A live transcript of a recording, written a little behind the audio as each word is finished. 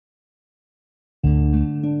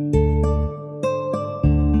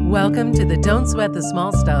Welcome to the Don't Sweat the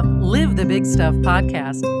Small Stuff, Live the Big Stuff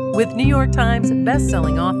podcast with New York Times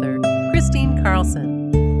bestselling author Kristine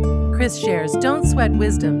Carlson. Chris shares don't sweat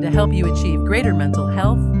wisdom to help you achieve greater mental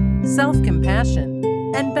health, self-compassion,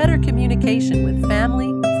 and better communication with family,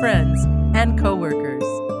 friends, and coworkers.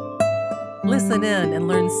 Listen in and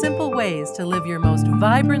learn simple ways to live your most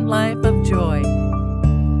vibrant life of joy.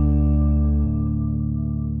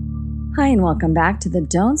 Hi, and welcome back to the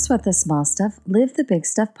Don't Sweat the Small Stuff, Live the Big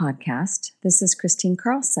Stuff podcast. This is Kristine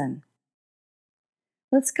Carlson.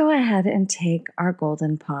 Let's go ahead and take our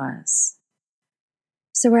golden pause.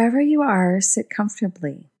 So wherever you are, sit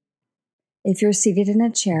comfortably. If you're seated in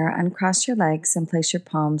a chair, uncross your legs and place your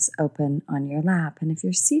palms open on your lap. And if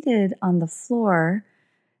you're seated on the floor,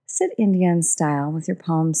 sit Indian style with your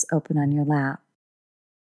palms open on your lap.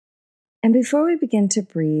 And before we begin to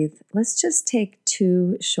breathe, let's just take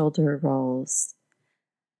 2 shoulder rolls.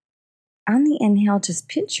 On the inhale, just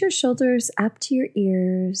pinch your shoulders up to your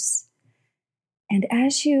ears. And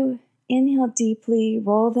as you inhale deeply,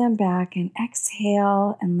 roll them back and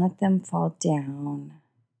exhale and let them fall down.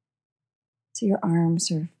 So your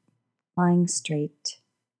arms are lying straight.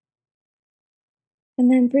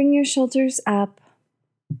 And then bring your shoulders up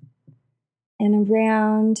and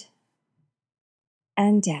around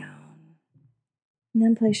and down. And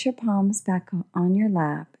then place your palms back on your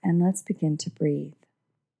lap and let's begin to breathe.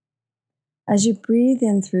 As you breathe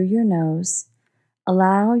in through your nose,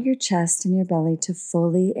 allow your chest and your belly to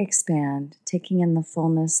fully expand, taking in the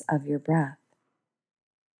fullness of your breath.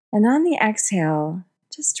 And on the exhale,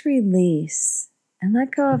 just release and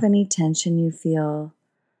let go of any tension you feel,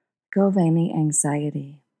 go of any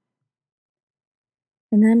anxiety.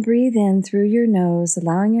 And then breathe in through your nose,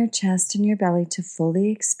 allowing your chest and your belly to fully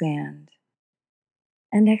expand.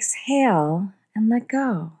 And exhale and let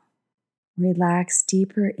go. Relax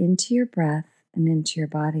deeper into your breath and into your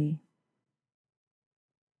body.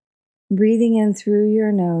 Breathing in through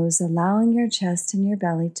your nose, allowing your chest and your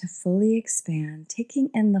belly to fully expand, taking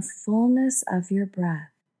in the fullness of your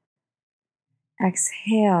breath.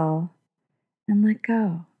 Exhale and let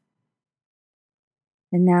go.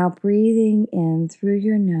 And now breathing in through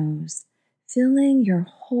your nose, filling your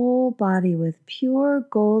whole body with pure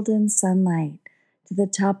golden sunlight to the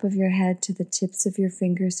top of your head, to the tips of your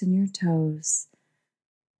fingers and your toes.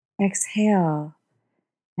 Exhale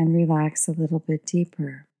and relax a little bit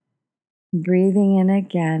deeper. Breathing in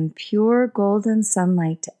again, pure golden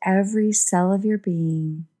sunlight to every cell of your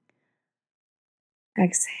being.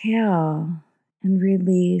 Exhale and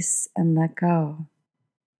release and let go.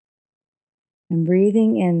 And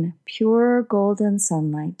breathing in pure golden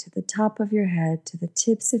sunlight to the top of your head, to the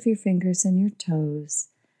tips of your fingers and your toes.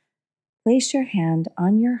 Place your hand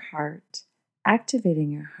on your heart,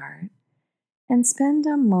 activating your heart, and spend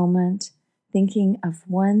a moment thinking of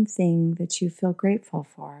one thing that you feel grateful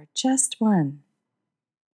for, just one.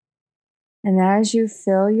 And as you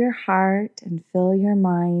fill your heart and fill your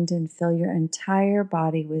mind and fill your entire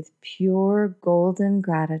body with pure golden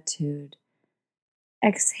gratitude,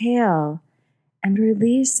 exhale and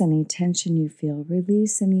release any tension you feel,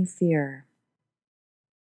 release any fear.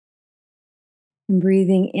 And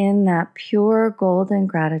breathing in that pure golden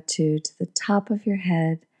gratitude to the top of your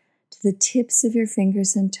head, to the tips of your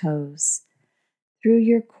fingers and toes, through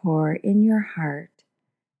your core, in your heart.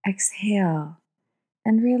 Exhale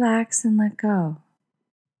and relax and let go.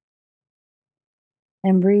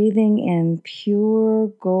 And breathing in pure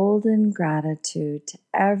golden gratitude to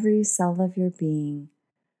every cell of your being,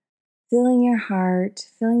 filling your heart,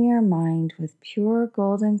 filling your mind with pure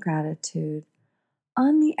golden gratitude.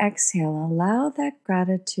 On the exhale, allow that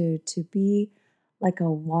gratitude to be like a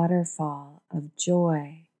waterfall of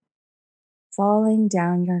joy falling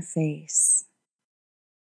down your face.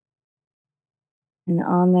 And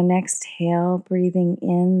on the next exhale, breathing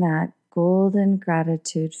in that golden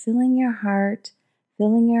gratitude, filling your heart,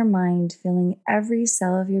 filling your mind, filling every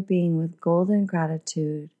cell of your being with golden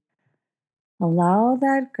gratitude. Allow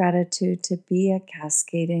that gratitude to be a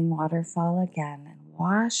cascading waterfall again and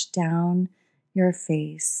wash down your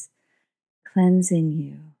face, cleansing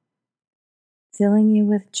you, filling you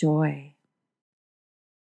with joy.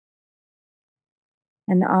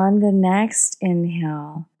 And on the next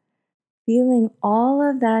inhale, feeling all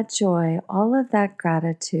of that joy, all of that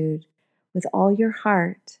gratitude with all your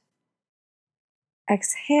heart.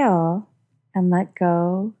 Exhale and let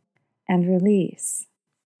go and release.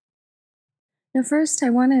 Now, first,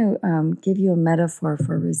 I want to give you a metaphor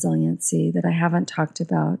for resiliency that I haven't talked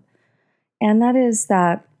about. And that is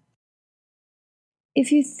that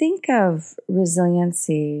if you think of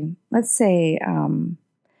resiliency, let's say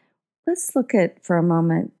Let's look at, for a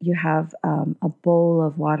moment, you have a bowl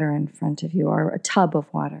of water in front of you, or a tub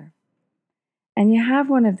of water. And you have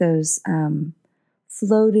one of those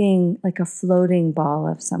floating, like a floating ball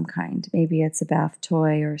of some kind. Maybe it's a bath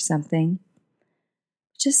toy or something.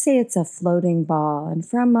 Just say it's a floating ball. And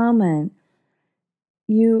for a moment,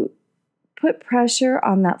 you put pressure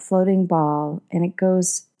on that floating ball, and it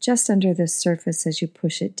goes just under the surface as you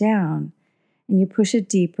push it down. And you push it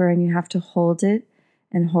deeper, and you have to hold it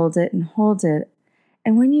and hold it and hold it.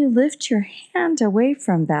 And when you lift your hand away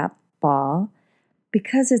from that ball,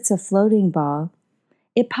 because it's a floating ball,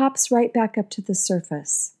 it pops right back up to the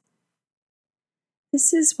surface.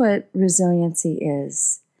 This is what resiliency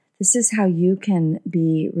is. This is how you can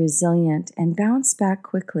be resilient and bounce back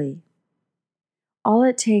quickly. All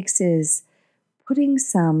it takes is putting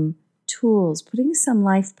some tools, putting some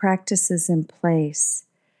life practices in place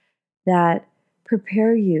that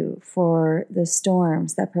prepare you for the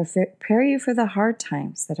storms, that prepare you for the hard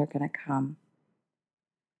times that are going to come.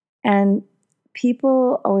 And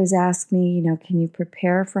people always ask me, can you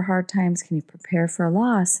prepare for hard times? Can you prepare for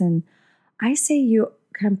loss? And I say you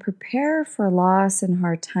can prepare for loss and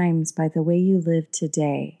hard times by the way you live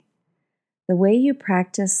today. The way you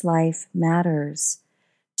practice life matters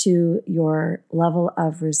to your level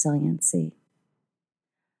of resiliency.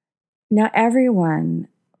 Now, everyone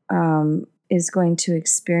is going to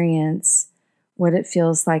experience what it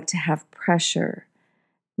feels like to have pressure,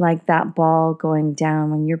 like that ball going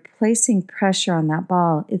down. When you're placing pressure on that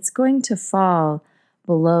ball, it's going to fall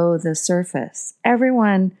below the surface.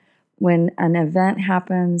 Everyone, when an event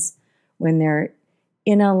happens, when they're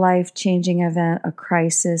in a life-changing event, a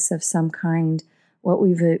crisis of some kind, what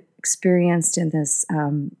we've experienced in this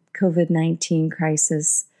COVID-19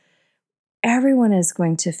 crisis, everyone is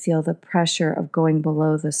going to feel the pressure of going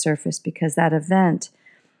below the surface, because that event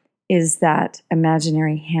is that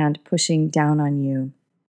imaginary hand pushing down on you.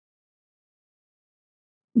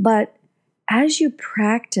 But as you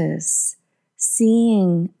practice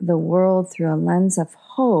seeing the world through a lens of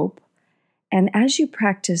hope, and as you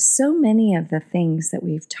practice so many of the things that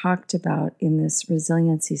we've talked about in this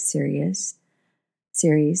resiliency series,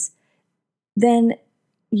 then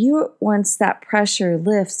once that pressure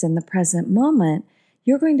lifts in the present moment,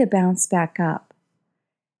 you're going to bounce back up.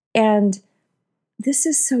 And this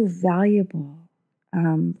is so valuable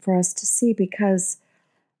for us to see, because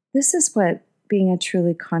this is what being a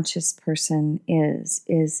truly conscious person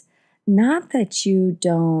is not that you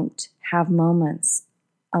don't have moments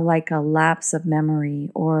like a lapse of memory,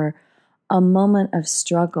 or a moment of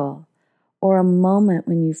struggle, or a moment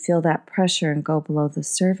when you feel that pressure and go below the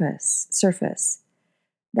surface.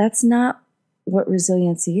 That's not what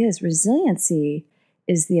resiliency is. Resiliency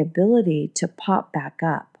is the ability to pop back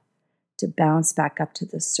up, to bounce back up to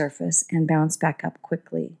the surface and bounce back up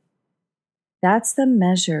quickly. That's the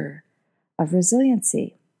measure of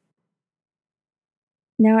resiliency.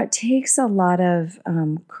 Now, it takes a lot of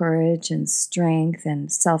courage and strength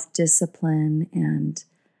and self-discipline and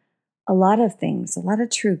a lot of things, a lot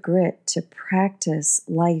of true grit to practice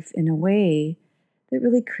life in a way that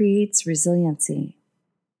really creates resiliency.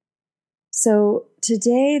 So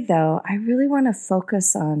today, though, I really want to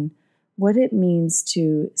focus on what it means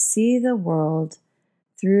to see the world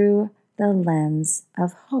through the lens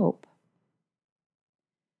of hope.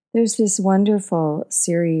 There's this wonderful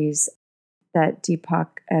series that Deepak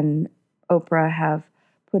and Oprah have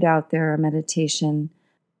put out there, a meditation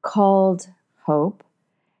called Hope.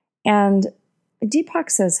 And Deepak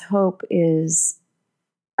says hope is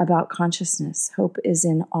about consciousness. Hope is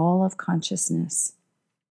in all of consciousness.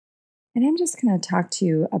 And I'm just going to talk to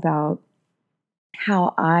you about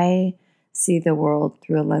how I see the world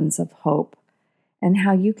through a lens of hope, and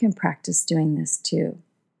how you can practice doing this too.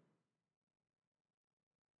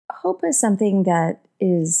 Hope is something that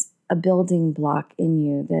is a building block in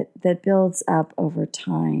you that builds up over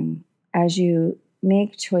time as you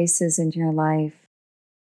make choices in your life,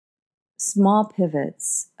 small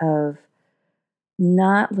pivots of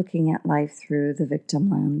not looking at life through the victim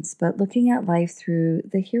lens, but looking at life through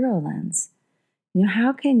the hero lens.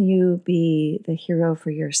 How can you be the hero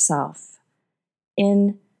for yourself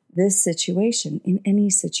in this situation, in any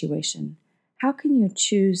situation? How can you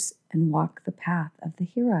choose and walk the path of the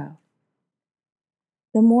hero?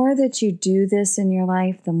 The more that you do this in your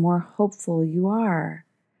life, the more hopeful you are,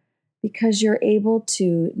 because you're able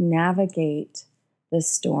to navigate the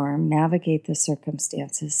storm, navigate the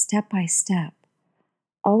circumstances step by step,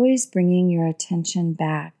 always bringing your attention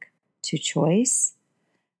back to choice,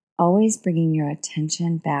 always bringing your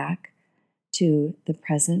attention back to the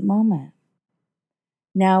present moment.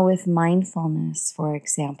 Now, with mindfulness, for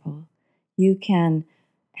example, you can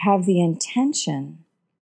have the intention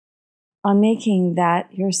on making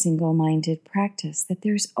that your single-minded practice, that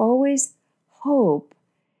there's always hope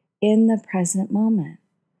in the present moment.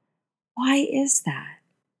 Why is that?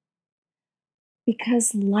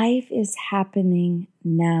 Because life is happening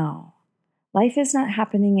now. Life is not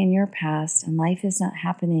happening in your past, and life is not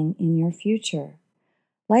happening in your future.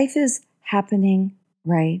 Life is happening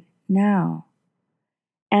right now.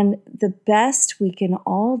 And the best we can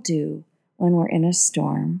all do when we're in a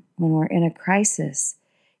storm, when we're in a crisis,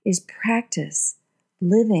 is practice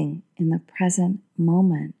living in the present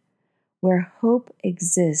moment where hope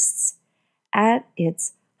exists at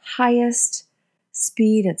its highest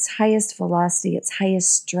speed, its highest velocity, its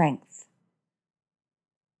highest strength.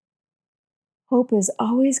 Hope is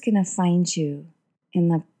always going to find you in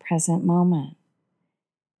the present moment.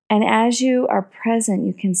 And as you are present,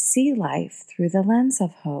 you can see life through the lens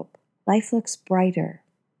of hope. Life looks brighter.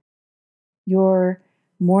 You're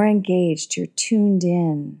more engaged, you're tuned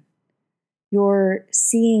in, you're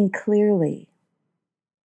seeing clearly.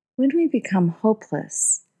 When we become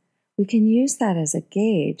hopeless, we can use that as a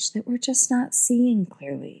gauge that we're just not seeing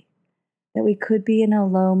clearly, that we could be in a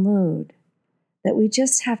low mood, that we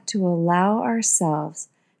just have to allow ourselves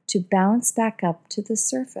to bounce back up to the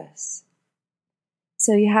surface.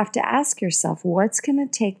 So you have to ask yourself, what's going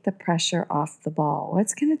to take the pressure off the ball?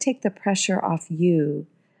 What's going to take the pressure off you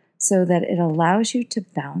so that it allows you to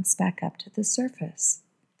bounce back up to the surface?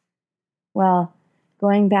 Well,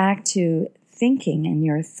 going back to thinking and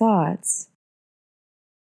your thoughts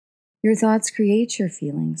create your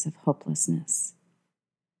feelings of hopelessness.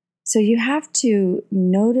 So you have to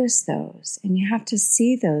notice those, and you have to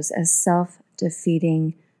see those as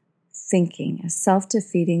self-defeating thinking, as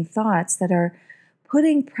self-defeating thoughts that are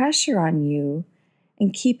putting pressure on you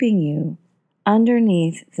and keeping you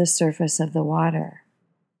underneath the surface of the water.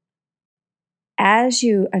 As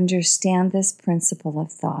you understand this principle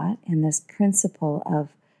of thought and this principle of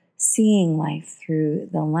seeing life through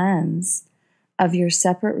the lens of your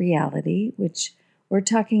separate reality, which we're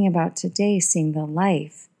talking about today, seeing the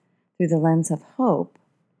life through the lens of hope,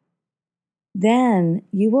 then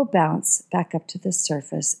you will bounce back up to the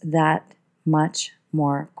surface that much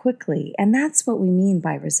more quickly. And that's what we mean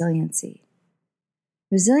by resiliency.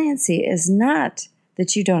 Resiliency is not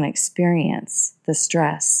that you don't experience the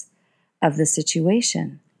stress of the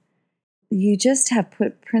situation. You just have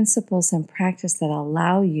put principles in practice that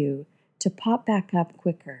allow you to pop back up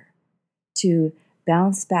quicker, to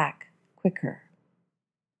bounce back quicker.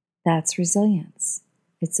 That's resilience.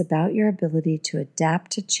 It's about your ability to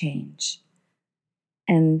adapt to change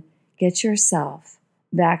and get yourself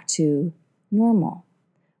back to normal.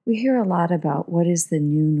 We hear a lot about what is the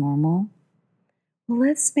new normal. Well,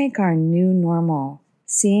 let's make our new normal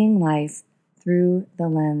seeing life through the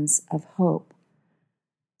lens of hope.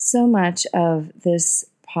 So much of this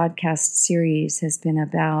podcast series has been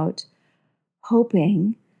about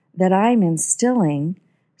hoping that I'm instilling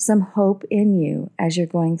some hope in you as you're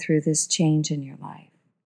going through this change in your life.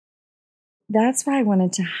 That's why I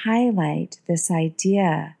wanted to highlight this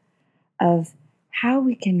idea of how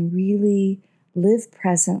we can really live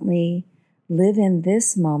presently, live in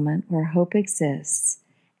this moment where hope exists,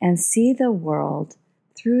 and see the world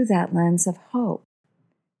through that lens of hope.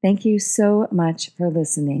 Thank you so much for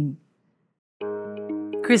listening.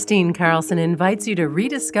 Christine Carlson invites you to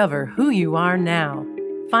rediscover who you are now,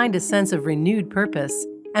 find a sense of renewed purpose,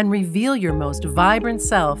 and reveal your most vibrant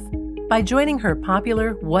self by joining her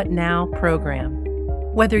popular What Now program.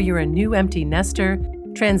 Whether you're a new empty nester,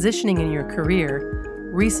 transitioning in your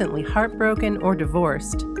career, recently heartbroken or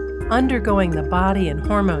divorced, undergoing the body and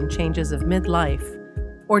hormone changes of midlife,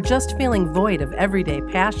 or just feeling void of everyday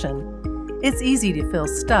passion, it's easy to feel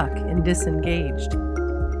stuck and disengaged.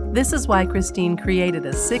 This is why Christine created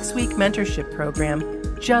a 6-week mentorship program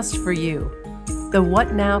just for you. The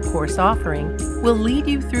What Now course offering will lead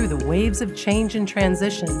you through the waves of change and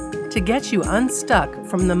transition to get you unstuck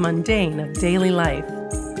from the mundane of daily life,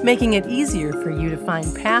 making it easier for you to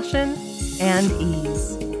find passion and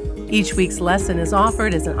ease. Each week's lesson is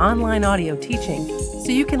offered as an online audio teaching,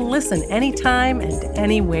 so you can listen anytime and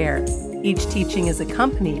anywhere. Each teaching is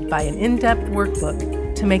accompanied by an in-depth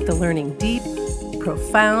workbook to make the learning deep,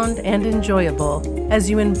 profound, and enjoyable as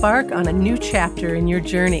you embark on a new chapter in your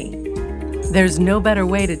journey. There's no better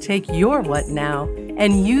way to take your What Now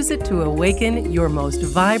and use it to awaken your most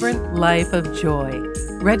vibrant life of joy.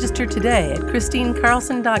 Register today at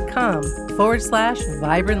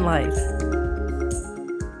christinecarlson.com/vibrant life.